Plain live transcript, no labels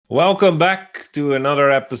Welcome back to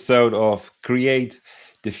another episode of Create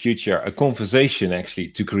the Future, a conversation actually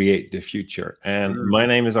to create the future. And my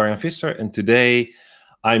name is Arjan Visser, and today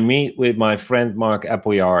I meet with my friend Mark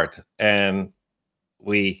Appleyard, and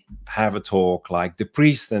we have a talk like the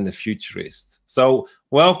priest and the futurist. So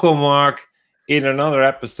welcome, Mark, in another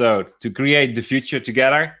episode to create the future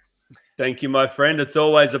together. Thank you, my friend. It's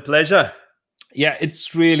always a pleasure. Yeah,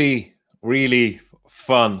 it's really, really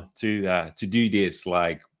fun to do this.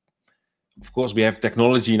 Like, of course, we have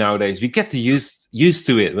technology nowadays. We get to used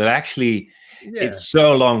to it, but actually, it's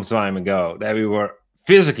so long time ago that we were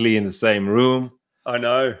physically in the same room. I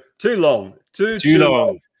know, too long, too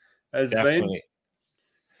long has definitely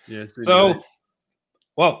been. Yes. So,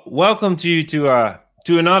 well, welcome to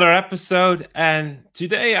another episode, and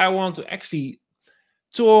today I want to actually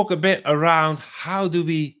talk a bit around how do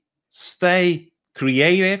we stay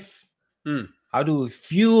creative, how do we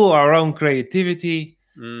fuel our own creativity.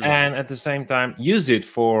 And at the same time, use it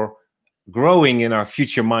for growing in our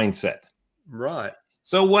future mindset. Right.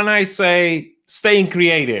 So when I say staying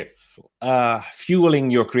creative,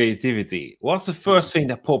 fueling your creativity, what's the first thing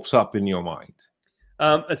that pops up in your mind?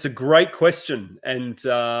 It's a great question. And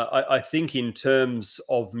I think in terms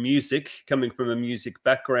of music, coming from a music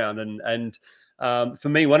background, and for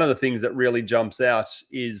me, one of the things that really jumps out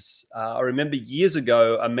is I remember years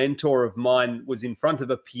ago, a mentor of mine was in front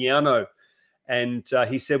of a piano. And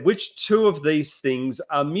he said, which two of these things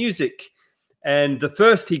are music? And the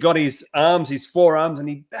first, he got his forearms, and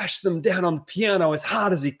he bashed them down on the piano as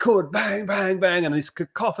hard as he could. Bang, bang, bang. And this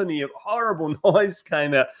cacophony of horrible noise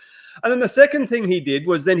came out. And then the second thing he did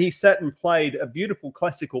was then he sat and played a beautiful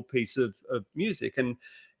classical piece of music. And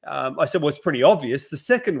I said, well, it's pretty obvious. The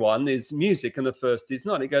second one is music and the first is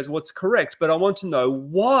not. He goes, well, it's correct, but I want to know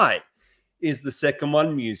why. Is the second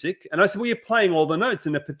one music? And I said, well, you're playing all the notes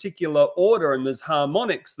in a particular order and there's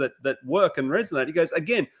harmonics that work and resonate. He goes,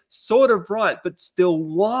 again, sort of right, but still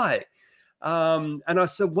why? And I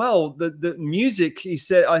said, well, the music,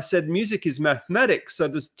 I said, music is mathematics. So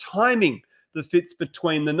there's timing that fits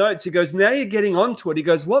between the notes. He goes, now you're getting onto it. He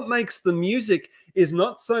goes, what makes the music is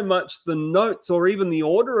not so much the notes or even the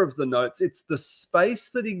order of the notes. It's the space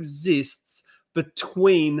that exists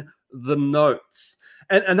between the notes.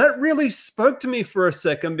 And that really spoke to me for a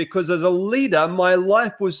second, because as a leader, my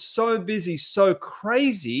life was so busy, so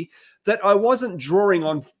crazy, that I wasn't drawing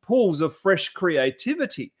on pools of fresh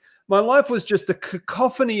creativity. My life was just a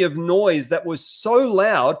cacophony of noise that was so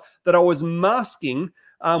loud that I was masking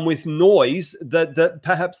with noise that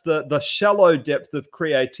perhaps the shallow depth of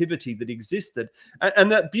creativity that existed.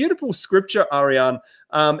 And that beautiful scripture, Arjan,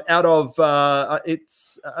 out of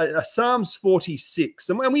it's Psalms 46,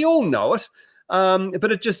 and we all know it.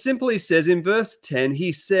 But it just simply says in verse 10,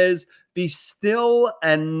 he says, be still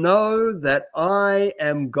and know that I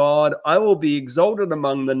am God. I will be exalted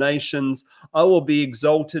among the nations. I will be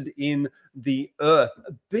exalted in the earth.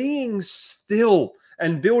 Being still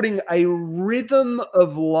and building a rhythm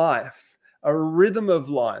of life,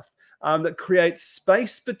 that creates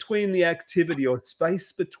space between the activity or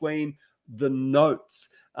space between the notes.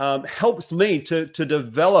 Helps me to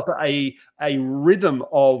develop a rhythm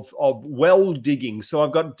of well digging. So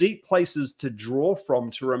I've got deep places to draw from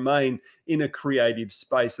to remain in a creative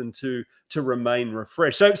space and to remain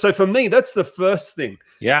refreshed. So for me, that's the first thing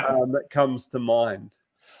that comes to mind.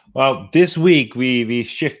 Well, this week we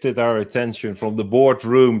shifted our attention from the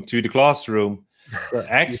boardroom to the classroom. So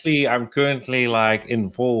actually, I'm currently like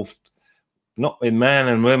involved, not with men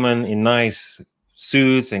and women in nice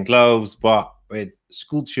suits and clothes, but with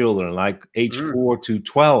school children, like age 4 to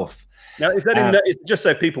 12. Now, is that in the, just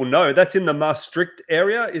so people know, that's in the Maastricht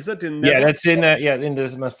area? Is it in? Yeah, that's in in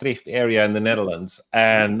the Maastricht area in the Netherlands,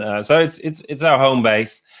 and so it's our home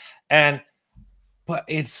base, but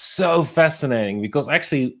it's so fascinating because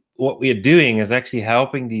actually what we are doing is actually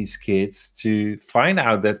helping these kids to find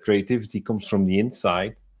out that creativity comes from the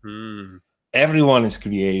inside. Everyone is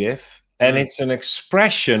creative, and it's an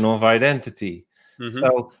expression of identity.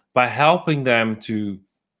 So by helping them to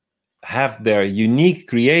have their unique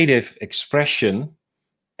creative expression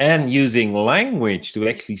and using language to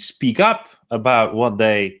actually speak up about what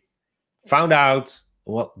they found out,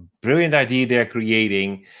 what brilliant idea they're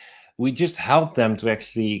creating, we just help them to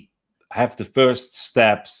actually have the first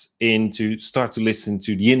steps into start to listen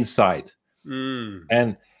to the inside.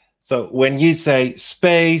 And so when you say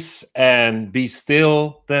space and be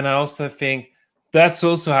still, then I also think that's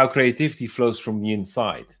also how creativity flows from the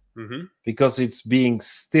inside. Because it's being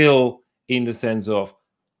still in the sense of,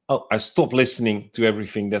 oh, I stop listening to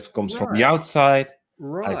everything that comes from the outside.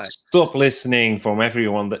 I stop listening from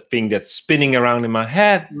everyone that thing that's spinning around in my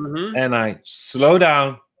head, and I slow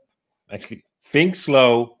down actually think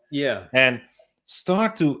slow, Yeah. and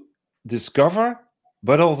start to discover,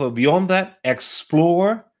 but also beyond that,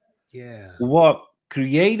 explore Yeah. what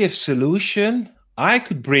creative solution I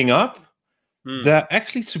could bring up that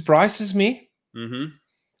actually surprises me. Mm-hmm.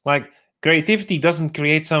 Like, creativity doesn't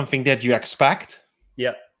create something that you expect.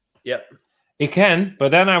 Yep. Yep. It can,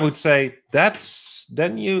 but then I would say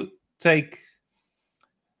then you take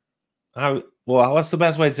how well, what's the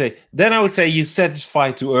best way to say? Then I would say you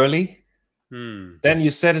satisfy too early. Then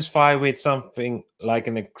you satisfy with something like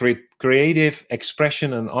a creative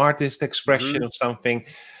expression, an artist expression of something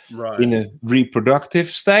Right. in a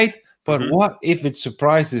reproductive state. But Mm-hmm. what if it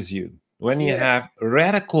surprises you when you Yeah. have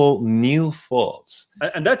radical new thoughts?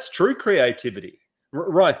 And that's true creativity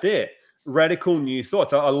right there. Radical new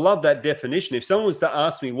thoughts. I love that definition. If someone was to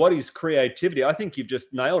ask me what is creativity, I think you've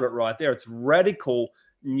just nailed it right there. It's radical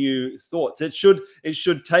new thoughts. It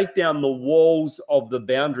should take down the walls of the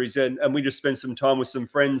boundaries. And we just spent some time with some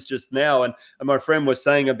friends just now, and my friend was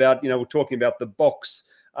saying about, we're talking about the box,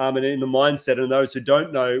 and in the mindset. And those who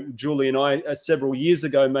don't know, Julie and I several years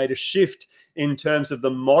ago made a shift in terms of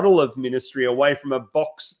the model of ministry away from a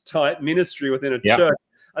box type ministry within a church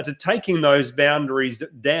to taking those boundaries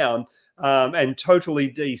down and totally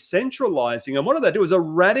decentralizing. And what did they do? It was a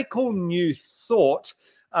radical new thought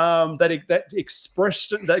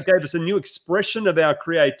that gave us a new expression of our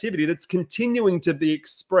creativity that's continuing to be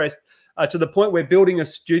expressed to the point we're building a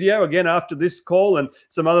studio again after this call and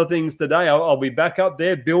some other things today. I'll be back up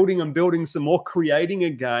there building some more, creating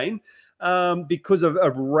again. Because of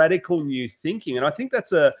radical new thinking. And I think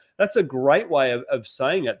that's a great way of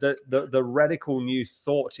saying it. The radical new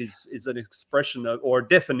thought is an expression of, or a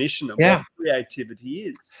definition of what creativity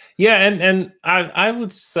is. Yeah, and I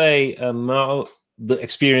would say now the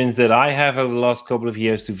experience that I have over the last couple of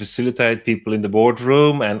years to facilitate people in the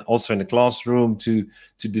boardroom and also in the classroom to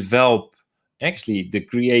develop actually the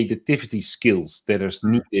creativity skills that are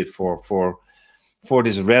needed for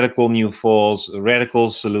this radical new thoughts,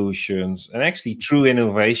 radical solutions, and actually true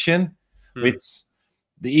innovation. Which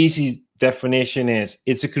the easy definition is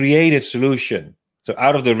it's a creative solution. So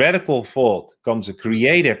out of the radical thought comes a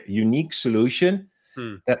creative, unique solution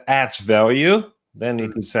that adds value. Then you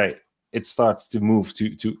could say it starts to move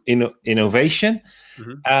to innovation.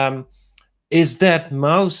 Is that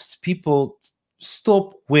most people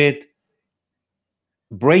stop with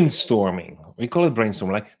brainstorming. We call it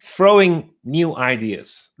brainstorming, like throwing new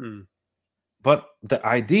ideas. But the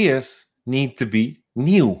ideas need to be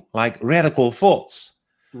new, like radical thoughts,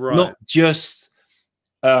 not just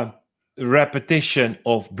a repetition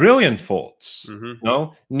of brilliant thoughts.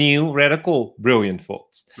 No, new, radical, brilliant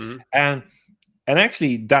thoughts. And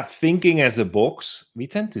actually, that thinking as a box, we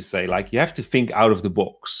tend to say, like, you have to think out of the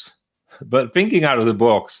box. But thinking out of the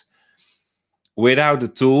box without a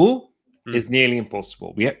tool is nearly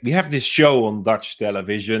impossible. We have this show on Dutch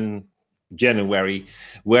television, January,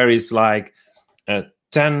 where it's like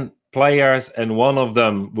 10 players and one of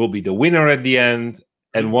them will be the winner at the end,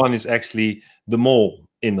 and one is actually the mole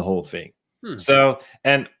in the whole thing. So,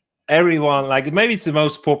 and everyone, like, maybe it's the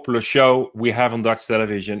most popular show we have on Dutch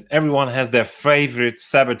television. Everyone has their favorite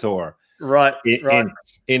saboteur in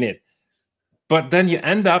it. But then you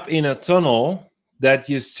end up in a tunnel that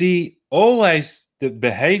you see always the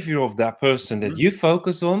behavior of that person that you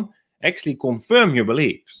focus on actually confirm your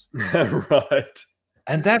beliefs.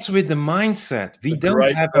 And that's with the mindset. We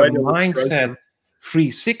don't have a mindset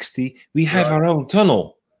 360. We have our own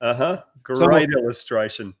tunnel. Great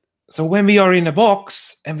illustration. So when we are in a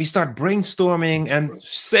box and we start brainstorming and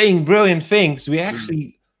saying brilliant things, we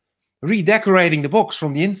actually redecorating the box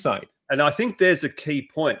from the inside. And I think there's a key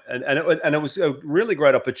point. And it was a really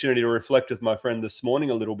great opportunity to reflect with my friend this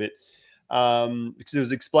morning a little bit, because he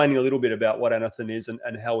was explaining a little bit about what Anathan is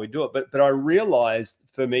and how we do it. But I realized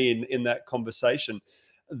for me in that conversation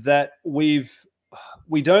that we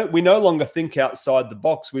no longer think outside the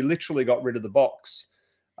box. We literally got rid of the box.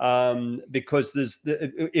 Because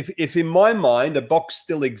if in my mind a box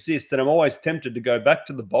still exists, then I'm always tempted to go back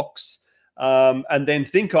to the box and then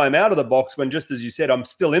think I'm out of the box when, just as you said, I'm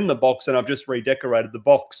still in the box and I've just redecorated the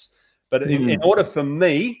box. But in order for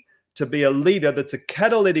me to be a leader that's a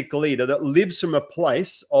catalytic leader that lives from a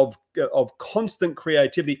place of constant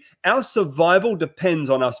creativity, our survival depends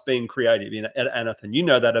on us being creative. Anathan, you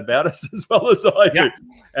know that about us as well as I do.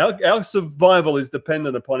 Our survival is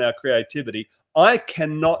dependent upon our creativity. I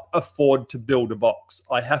cannot afford to build a box.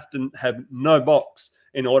 I have to have no box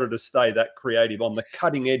in order to stay that creative, on the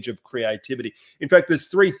cutting edge of creativity. In fact, there's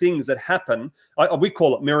three things that happen. We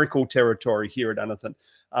call it miracle territory here at Anathan,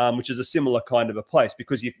 which is a similar kind of a place,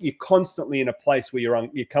 because you're constantly in a place where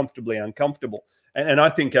you're comfortably uncomfortable. And I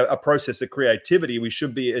think a process of creativity, we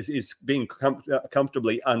should be is being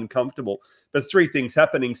comfortably uncomfortable. But three things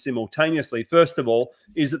happening simultaneously. First of all,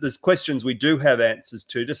 is that there's questions we do have answers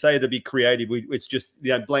to. To say to be creative, it's just,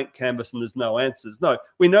 you know, blank canvas and there's no answers. No,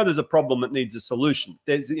 we know there's a problem that needs a solution.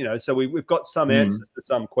 There's, you know, so we've got some answers to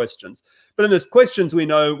some questions. But then there's questions we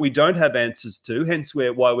know we don't have answers to, hence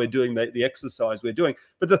why we're doing the exercise we're doing.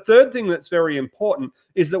 But the third thing that's very important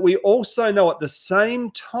is that we also know at the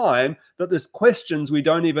same time that there's questions we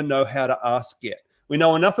don't even know how to ask yet. We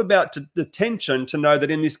know enough about the tension to know that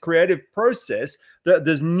in this creative process, that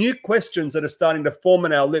there's new questions that are starting to form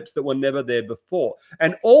in our lips that were never there before.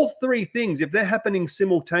 And all three things, if they're happening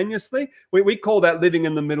simultaneously, we call that living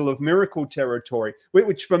in the middle of miracle territory,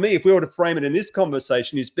 which for me, if we were to frame it in this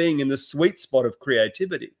conversation, is being in the sweet spot of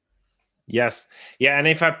creativity. Yes. Yeah. And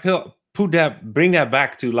if I bring that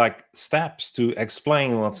back to like steps to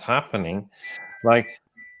explain what's happening, like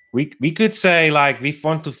we could say like we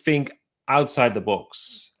want to think outside the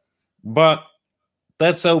box, but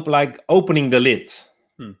that's like opening the lid.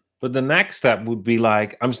 But the next step would be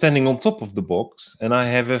like, I'm standing on top of the box and I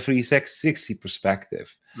have a 360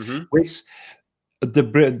 perspective, which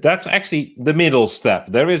that's actually the middle step.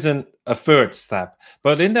 There isn't a third step,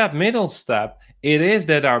 but in that middle step, it is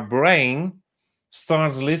that our brain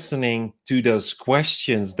starts listening to those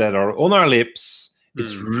questions that are on our lips.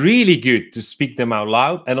 It's really good to speak them out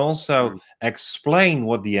loud and also explain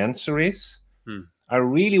what the answer is. I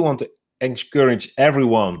really want to encourage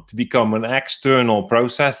everyone to become an external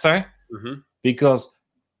processor, because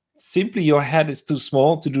simply your head is too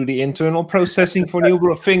small to do the internal processing for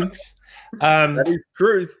new things. That is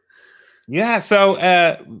truth. Yeah, so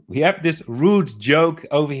we have this rude joke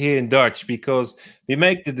over here in Dutch because we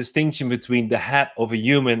make the distinction between the head of a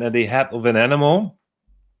human and the head of an animal.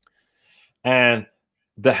 And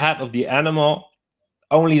the head of the animal,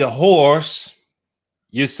 only the horse,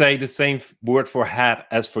 you say the same word for head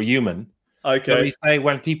as for human. Okay. So we say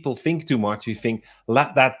when people think too much, we think,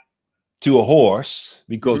 let that to a horse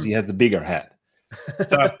because he has a bigger head.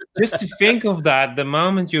 So just to think of that, the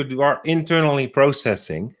moment you are internally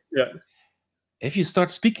processing, if you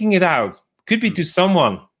start speaking it out, could be to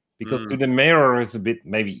someone, because to the mirror is a bit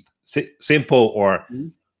maybe simple or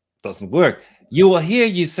doesn't work. You will hear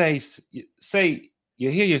you you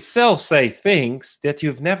hear yourself say things that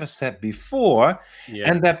you've never said before,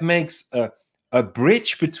 and that makes a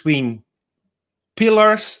bridge between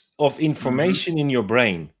pillars of information in your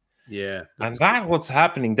brain. Yeah, and that's what's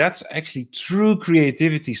happening. That's actually true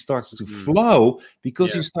creativity starts to flow,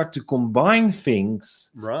 because you start to combine things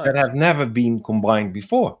that have never been combined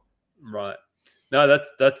before. Right. No,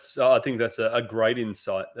 that's I think that's a great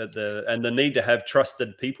insight, that the need to have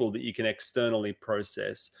trusted people that you can externally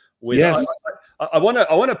process with. Yes. I want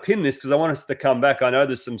to pin this because I want us to come back. I know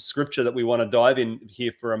there's some scripture that we want to dive in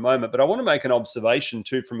here for a moment, but I want to make an observation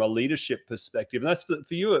too from a leadership perspective, and that's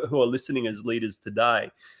for you who are listening as leaders today.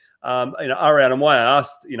 You know, Ariane, and why I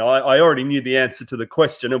asked, you know, I already knew the answer to the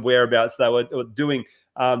question of whereabouts they were doing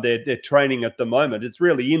their training at the moment. It's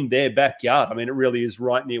really in their backyard. I mean, it really is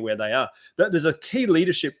right near where they are. There's a key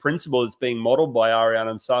leadership principle that's being modeled by Ariane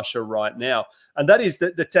and Sasha right now, and that is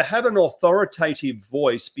that to have an authoritative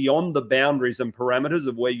voice beyond the boundaries and parameters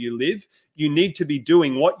of where you live, you need to be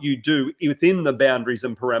doing what you do within the boundaries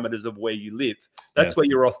and parameters of where you live. That's where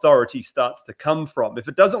your authority starts to come from. If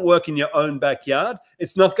it doesn't work in your own backyard,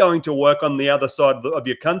 it's not going to work on the other side of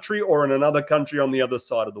your country or in another country on the other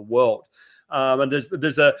side of the world. And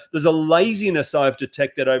there's a laziness I've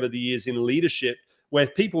detected over the years in leadership, where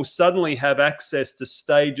people suddenly have access to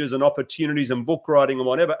stages and opportunities and book writing and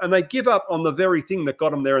whatever, and they give up on the very thing that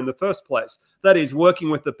got them there in the first place. That is working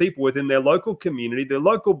with the people within their local community, their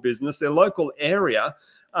local business, their local area,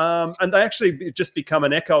 and they actually just become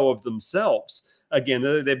an echo of themselves. Again,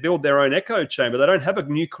 they build their own echo chamber. They don't have a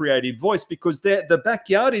new creative voice, because the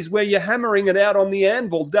backyard is where you're hammering it out on the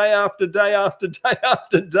anvil day after day after day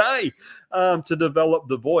after day to develop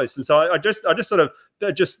the voice. And so I just sort of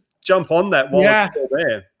jump on that while it's still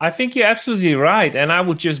there. I think you're absolutely right, and I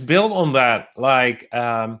would just build on that. Like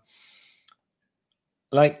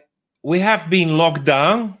we have been locked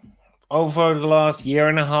down over the last year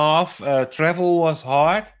and a half. Travel was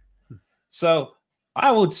hard, so I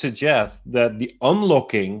would suggest that the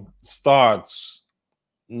unlocking starts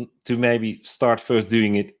to maybe start first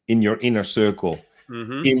doing it in your inner circle,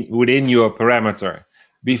 within your parameter,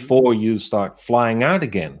 before you start flying out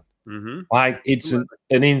again. Like it's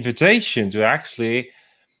an invitation to actually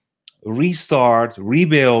restart,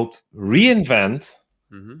 rebuild, reinvent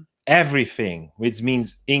everything, which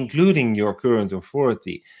means including your current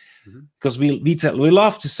authority. Because we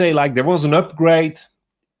love to say like there was an upgrade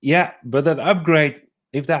yeah, but that upgrade,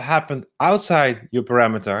 if that happened outside your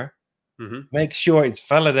parameter, make sure it's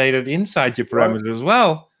validated inside your parameter as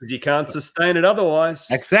well. You can't sustain it otherwise.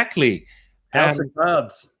 Exactly. House of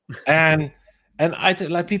cards. and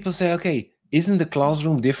like people say, okay, isn't the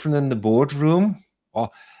classroom different than the boardroom?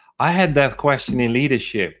 Well, I had that question in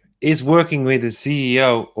leadership. Is working with a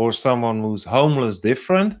CEO or someone who's homeless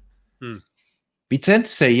different? We tend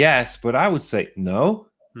to say yes, but I would say no.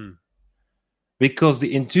 Because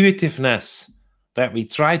the intuitiveness that we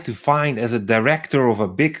try to find as a director of a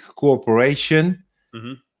big corporation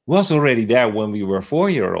was already there when we were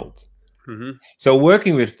 4-year-olds. So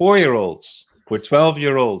working with 4-year-olds, with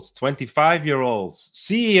 12-year-olds, 25-year-olds,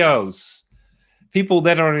 CEOs, people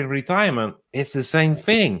that are in retirement, it's the same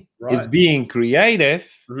thing. Right. It's being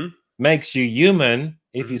creative makes you human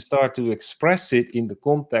if you start to express it in the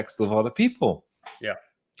context of other people. Yeah.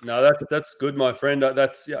 No, that's good, my friend.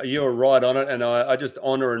 You're right on it, and I just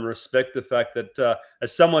honor and respect the fact that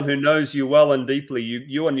as someone who knows you well and deeply,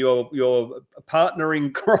 you and your partner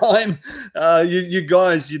in crime, you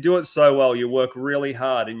guys, you do it so well. You work really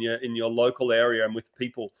hard in your local area and with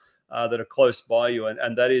people that are close by you,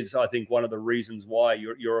 and that is, I think, one of the reasons why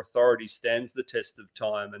your authority stands the test of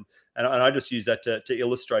time. And I just use that to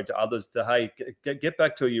illustrate to others to, hey, get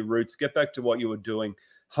back to your roots, get back to what you were doing,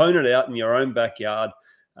 hone it out in your own backyard.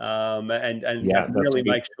 And really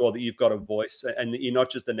make sure that you've got a voice and that you're not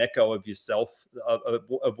just an echo of yourself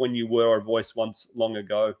of when you were a voice once long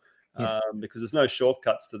ago, because there's no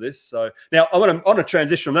shortcuts to this. So now I want to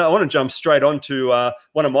transition from that. I want to jump straight on to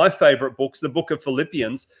one of my favorite books, the book of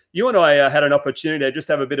Philippians. You and I had an opportunity to just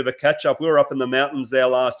have a bit of a catch up. We were up in the mountains there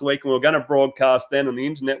last week and we were going to broadcast then, and the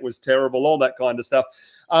internet was terrible, all that kind of stuff.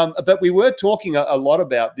 But we were talking a lot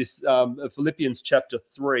about this Philippians chapter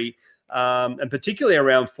 3. And particularly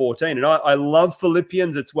around 14. And I love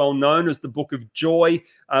Philippians. It's well known as the book of joy.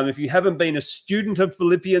 If you haven't been a student of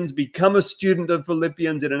Philippians, become a student of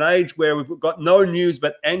Philippians in an age where we've got no news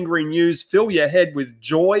but angry news. Fill your head with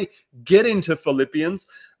joy. Get into Philippians.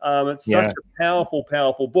 It's such a powerful,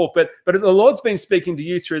 powerful book. But the Lord's been speaking to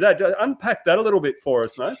you through that. Unpack that a little bit for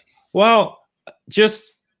us, mate. Well,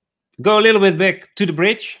 just go a little bit back to the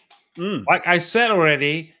bridge. Like I said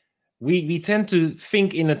already, we tend to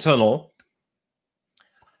think in a tunnel,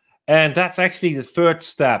 and that's actually the third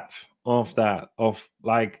step of that, of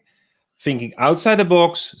like thinking outside the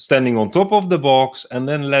box, standing on top of the box, and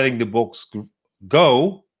then letting the box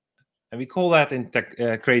go. And we call that in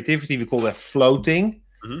creativity, we call that floating.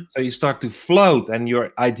 So you start to float and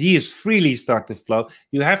your ideas freely start to flow.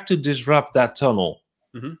 You have to disrupt that tunnel.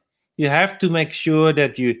 You have to make sure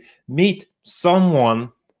that you meet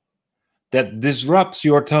someone that disrupts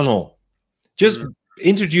your tunnel, just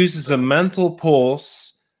introduces a mental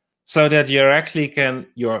pause so that your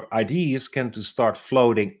ideas can to start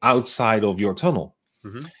floating outside of your tunnel.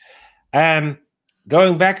 And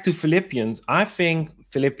going back to Philippians, I think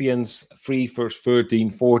Philippians 3 verse 13,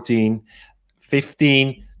 14,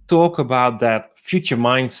 15 talk about that future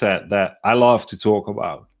mindset that I love to talk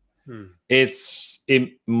about. It's,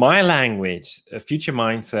 in my language, a future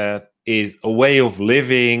mindset is a way of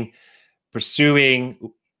living, pursuing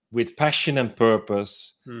with passion and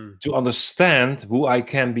purpose to understand who I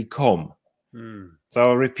can become. So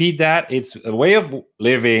I'll repeat that. It's a way of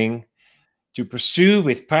living to pursue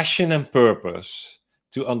with passion and purpose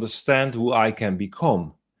to understand who I can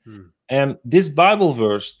become. And this Bible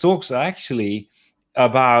verse talks actually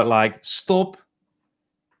about like stop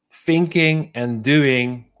thinking and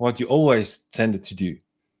doing what you always tended to do.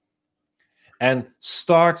 And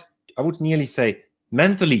start, I would nearly say,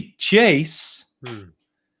 mentally chase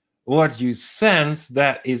what you sense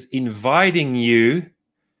that is inviting you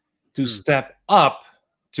to step up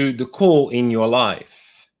to the call in your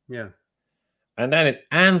life. And then it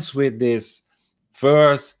ends with this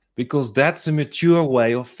verse, because that's a mature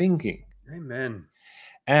way of thinking. Amen.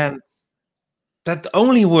 And that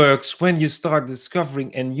only works when you start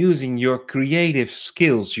discovering and using your creative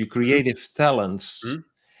skills, your creative talents.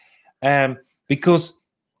 Because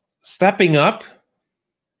stepping up,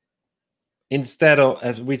 instead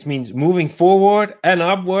of, which means moving forward and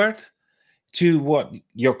upward to what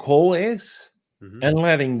your call is, and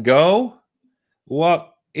letting go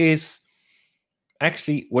what is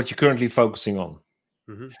actually what you're currently focusing on.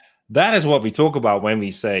 That is what we talk about when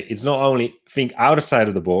we say it's not only think outside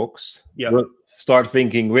of the box, but start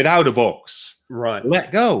thinking without a box.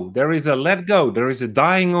 Let go. There is a let go. There is a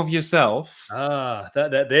dying of yourself.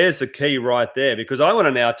 There's the key right there, because I want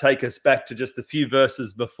to now take us back to just a few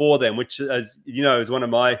verses before them, which, as you know, is one of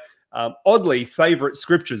my oddly favorite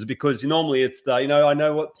scriptures, because normally it's the, I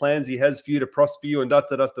know what plans he has for you to prosper you and da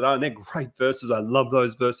da da da da, and they're great verses. I love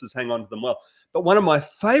those verses, hang on to them well. But one of my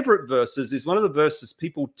favorite verses is one of the verses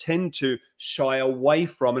people tend to shy away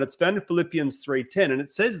from, and it's found in Philippians 3:10, and it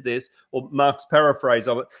says this, or Mark's paraphrase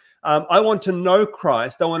of it. I want to know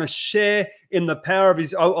Christ. I want to share in the power of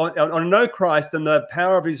his. I want to know Christ and the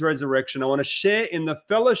power of his resurrection. I want to share in the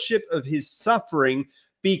fellowship of his suffering,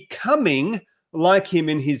 becoming like him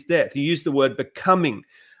in his death. He used the word becoming.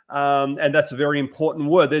 And that's a very important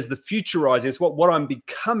word. There's the futurizing. It's what I'm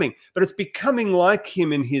becoming, but it's becoming like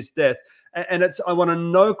him in his death. And it's, I want to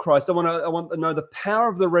know Christ. I want to know the power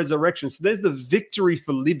of the resurrection. So there's the victory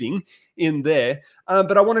for living in there.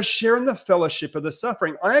 But I want to share in the fellowship of the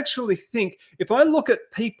suffering. I actually think if I look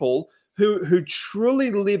at people who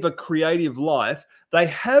truly live a creative life, they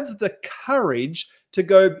have the courage to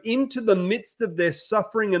go into the midst of their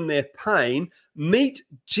suffering and their pain, meet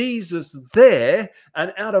Jesus there,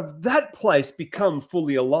 and out of that place become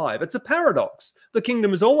fully alive. It's a paradox. The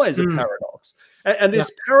kingdom is always a paradox. And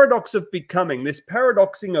this paradox of becoming, this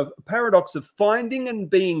paradox of finding and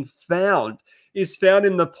being found is found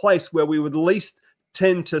in the place where we would least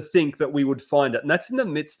tend to think that we would find it. And that's in the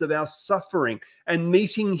midst of our suffering and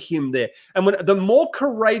meeting him there. And the more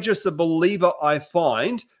courageous a believer I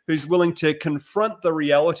find who's willing to confront the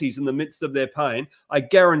realities in the midst of their pain, I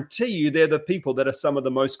guarantee you they're the people that are some of the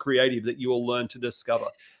most creative that you will learn to discover.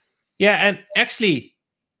 Yeah, and actually,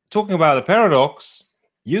 talking about a paradox,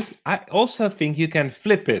 I also think you can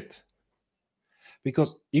flip it.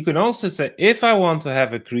 Because you can also say, if I want to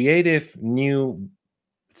have a creative new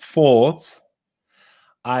thought,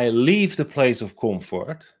 I leave the place of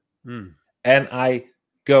comfort and I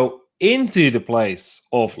go into the place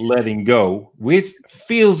of letting go, which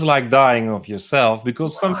feels like dying of yourself,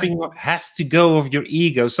 because something has to go of your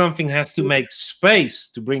ego. Something has to make space,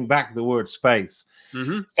 to bring back the word space,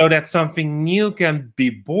 so that something new can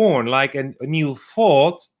be born. Like a new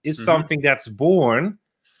thought is something that's born,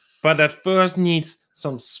 but that first needs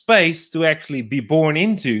some space to actually be born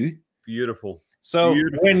into. Beautiful. So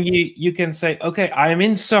when you can say, okay, I am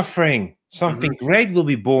in suffering, something great will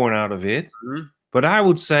be born out of it. But I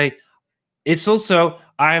would say it's also,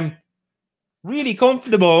 I'm really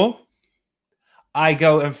comfortable. I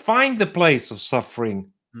go and find the place of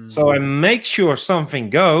suffering. So I make sure something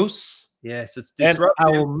goes. Yes, it's disruptive. And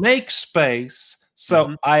I will make space.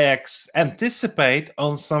 So I anticipate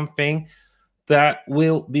on something that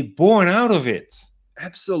will be born out of it.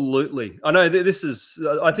 Absolutely. I know this is,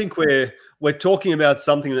 I think we're talking about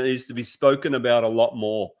something that needs to be spoken about a lot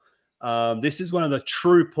more. This is one of the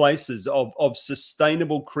true places of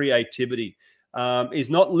sustainable creativity, is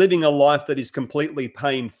not living a life that is completely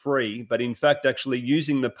pain-free, but in fact, actually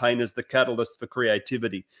using the pain as the catalyst for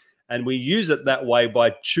creativity. And we use it that way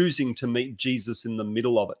by choosing to meet Jesus in the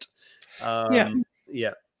middle of it. And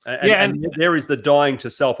there is the dying to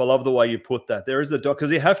self. I love the way you put that. There is the because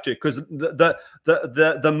you have to, because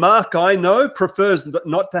the Mark I know prefers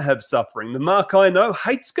not to have suffering. The Mark I know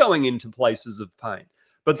hates going into places of pain.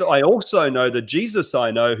 But I also know the Jesus I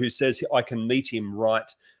know who says I can meet him right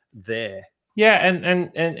there. Yeah,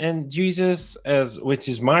 and Jesus, which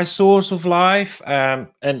is my source of life,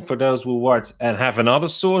 and for those who watch and have another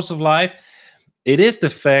source of life, it is the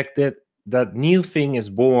fact that that new thing is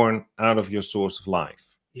born out of your source of life.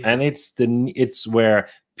 Yeah. And it's where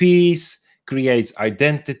peace creates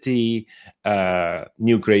identity,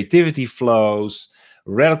 new creativity flows,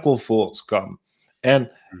 radical thoughts come. And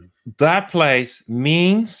that place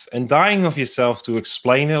means, and dying of yourself, to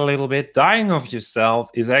explain it a little bit, dying of yourself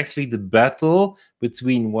is actually the battle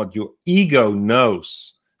between what your ego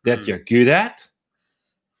knows that you're good at,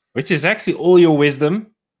 which is actually all your wisdom,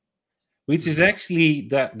 which is actually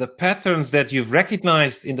the patterns that you've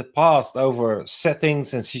recognized in the past over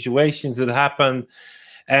settings and situations that happened,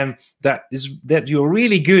 and that you're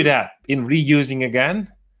really good at in reusing again.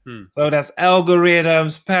 So that's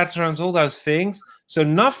algorithms, patterns, all those things. So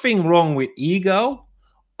nothing wrong with ego,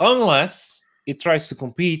 unless it tries to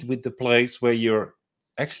compete with the place where you're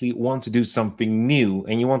actually want to do something new,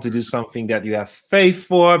 and you want to do something that you have faith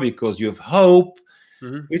for because you have hope.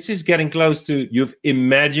 Which is getting close to, you've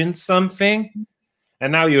imagined something,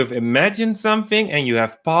 and now you have imagined something and you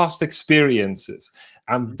have past experiences.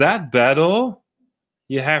 And that battle,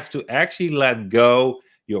 you have to actually let go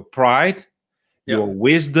your pride, your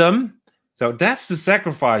wisdom. So that's the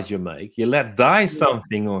sacrifice you make. You let die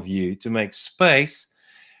something of you to make space,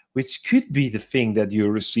 which could be the thing that you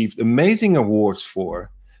received amazing awards for,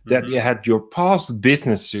 that you had your past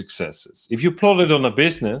business successes. If you plotted on a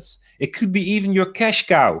business, it could be even your cash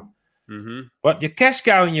cow. But your cash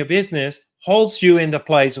cow in your business holds you in the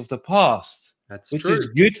place of the past, That's which true. is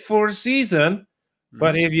good for a season.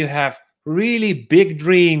 But if you have really big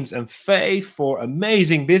dreams and faith for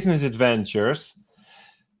amazing business adventures,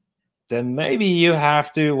 then maybe you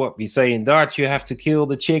have to, what we say in Dutch, you have to kill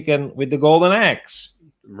the chicken with the golden eggs.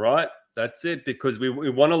 Right. That's it. Because we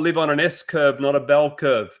want to live on an S curve, not a bell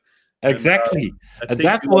curve. Exactly. And teaching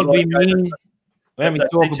that's the what Lord we gave us- mean when we that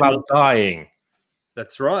talk teaching about dying.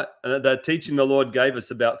 That's right. And that teaching the Lord gave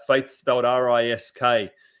us about faith spelled RISK,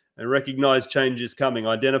 and recognize change is coming,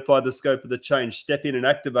 identify the scope of the change, step in and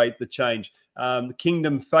activate the change.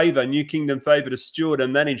 Kingdom favor, new kingdom favor to steward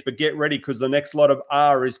and manage, but get ready because the next lot of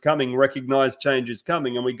R is coming. Recognize change is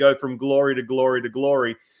coming, and we go from glory to glory to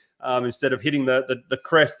glory. Instead of hitting the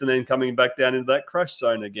crest and then coming back down into that crash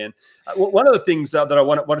zone again. One of the things that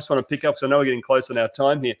I just want to pick up, because I know we're getting close on our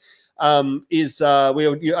time here, is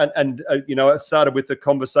it started with the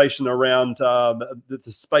conversation around the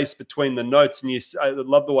space between the notes, and I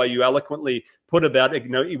love the way you eloquently put about it.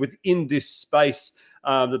 Within this space,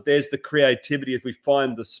 that there's the creativity if we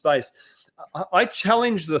find the space. I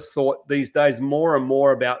challenge the thought these days more and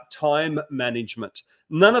more about time management.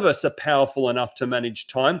 None of us are powerful enough to manage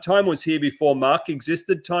time. Time was here before Mark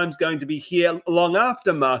existed. Time's going to be here long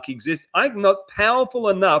after Mark exists. I'm not powerful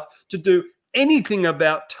enough to do anything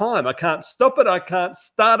about time. I can't stop it. I can't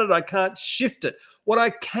start it. I can't shift it. What I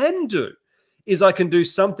can do is I can do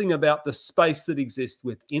something about the space that exists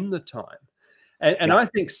within the time. And I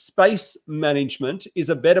think space management is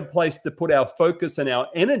a better place to put our focus and our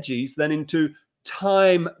energies than into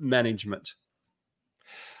time management.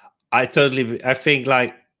 I think,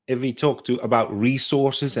 like, if we talk about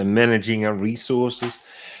resources and managing our resources,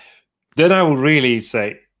 then I would really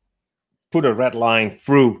say put a red line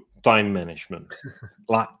through time management.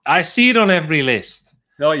 Like, I see it on every list.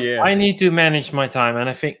 Oh yeah, I need to manage my time, and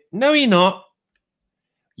I think, no, you're not.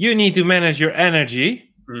 You need to manage your energy.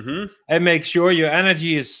 And make sure your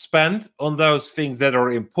energy is spent on those things that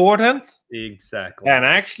are important. Exactly. And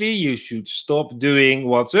actually, you should stop doing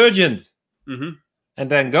what's urgent. And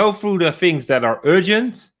then go through the things that are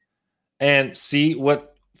urgent and see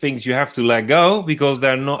what things you have to let go because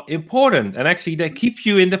they're not important. And actually, they keep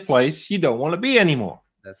you in the place you don't want to be anymore.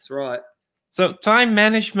 That's right. So time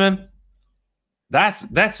management,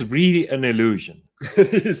 that's really an illusion.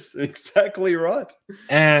 It is exactly right.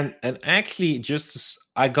 And actually,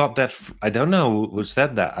 I got that. I don't know who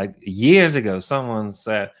said that. Years ago, someone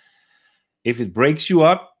said, "If it breaks you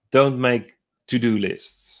up, don't make to-do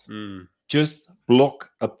lists. Just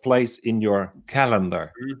block a place in your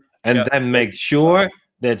calendar, and then make sure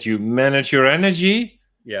that you manage your energy.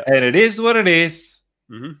 And it is what it is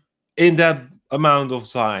in that amount of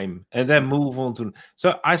time, and then move on to."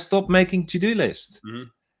 So I stopped making to-do lists.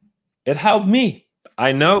 It helped me.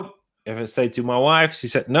 I know if I say to my wife, she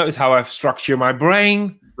said, "No, it's how I structure my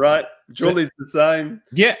brain." Right. Julie's the same.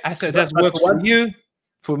 Yeah, I said, that works for you.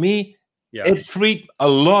 For me, it freed a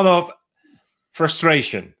lot of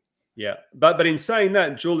frustration. Yeah. But in saying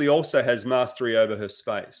that, Julie also has mastery over her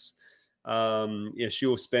space.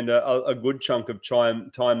 She'll spend a good chunk of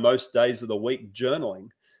time most days of the week journaling.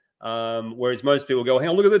 Whereas most people go, "Hey,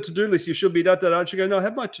 look at the to-do list. You should be da-da-da." She go, "No, I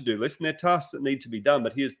have my to-do list and they're tasks that need to be done,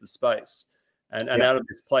 but here's the space. And out of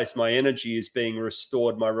this place, my energy is being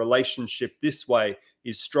restored. My relationship this way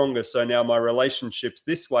is stronger. So now my relationships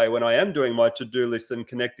this way, when I am doing my to-do list and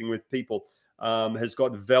connecting with people, has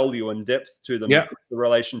got value and depth to them. The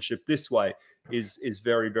relationship this way is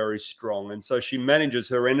very, very strong." And so she manages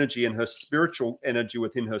her energy and her spiritual energy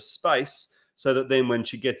within her space, so that then when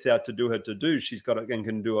she gets out to do her to-do, she's got it and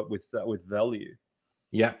can do it with value.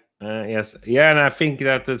 Yeah. Yes. Yeah. And I think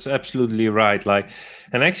that's absolutely right.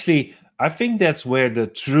 And actually, I think that's where the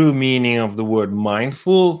true meaning of the word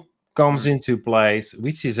mindful comes into place,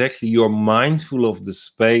 which is actually you're mindful of the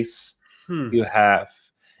space you have,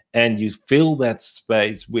 and you fill that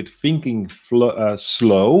space with thinking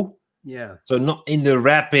slow. Yeah. So not in the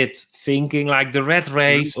rapid thinking, like the rat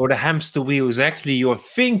race or the hamster wheel is actually your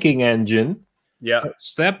thinking engine. Yeah. So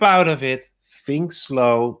step out of it, think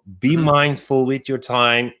slow, be mindful with your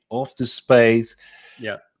time, of the space.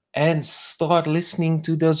 Yeah. And start listening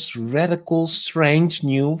to those radical, strange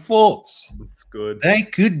new thoughts. That's good. They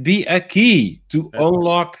could be a key to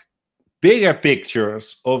unlock bigger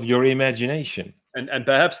pictures of your imagination. And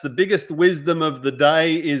perhaps the biggest wisdom of the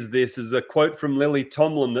day is a quote from Lily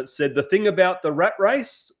Tomlin that said, "The thing about the rat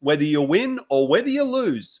race, whether you win or whether you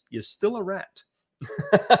lose, you're still a rat."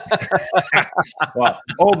 Well,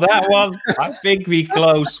 on that one, I think we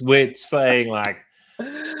close with saying,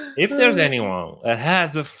 if there's anyone that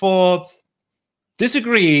has a thought,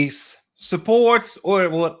 disagrees, supports, or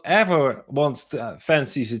whatever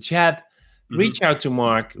fancies a chat, reach out to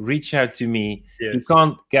Mark, reach out to me. If you Yes.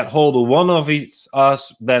 can't get hold of one of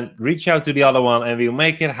us, then reach out to the other one and we'll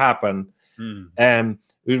make it happen. And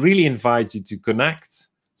we really invite you to connect,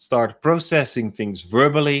 start processing things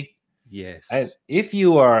verbally. Yes. And if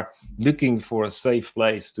you are looking for a safe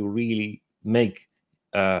place to really make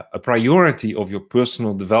a priority of your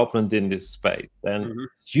personal development in this space, then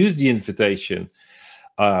use the invitation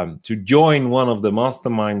to join one of the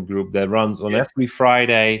mastermind group that runs on every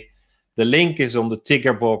Friday. The link is on the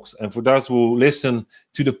ticker box. And for those who listen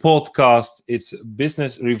to the podcast, it's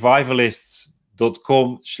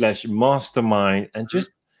businessrevivalists.com/mastermind, and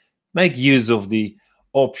just make use of the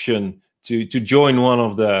option to join one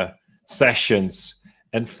of the sessions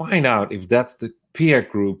and find out if that's the peer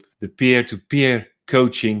group, the peer-to-peer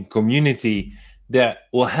coaching community that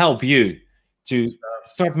will help you to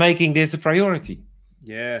start making this a priority.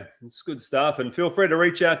 Yeah, it's good stuff. And feel free to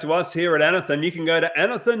reach out to us here at Anathan. You can go to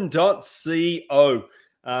anathan.co.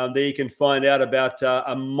 There you can find out about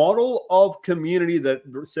a model of community that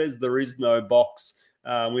says there is no box.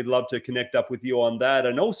 We'd love to connect up with you on that.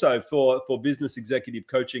 And also for business executive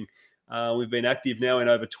coaching, we've been active now in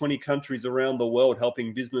over 20 countries around the world,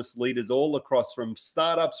 helping business leaders all across, from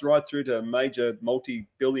startups right through to major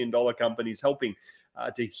multi-billion-dollar companies, helping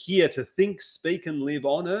to hear, to think, speak, and live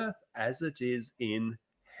on earth as it is in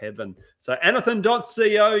heaven. So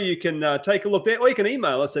anathan.co, you can take a look there, or you can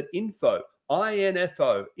email us at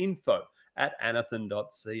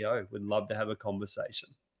info@anathan.co. We'd love to have a conversation.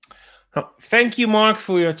 Thank you, Mark,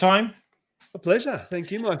 for your time. A pleasure.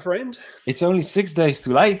 Thank you, my friend. It's only 6 days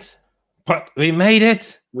too late, but we made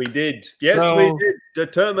it. We did. Yes, we did.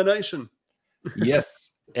 Determination.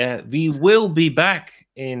 Yes. We will be back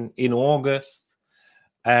in August.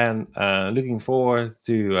 And looking forward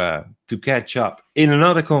to catch up in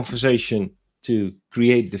another conversation to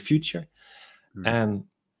create the future. And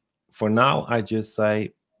for now, I just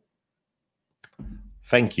say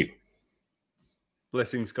thank you.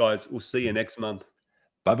 Blessings, guys. We'll see you next month.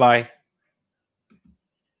 Bye-bye.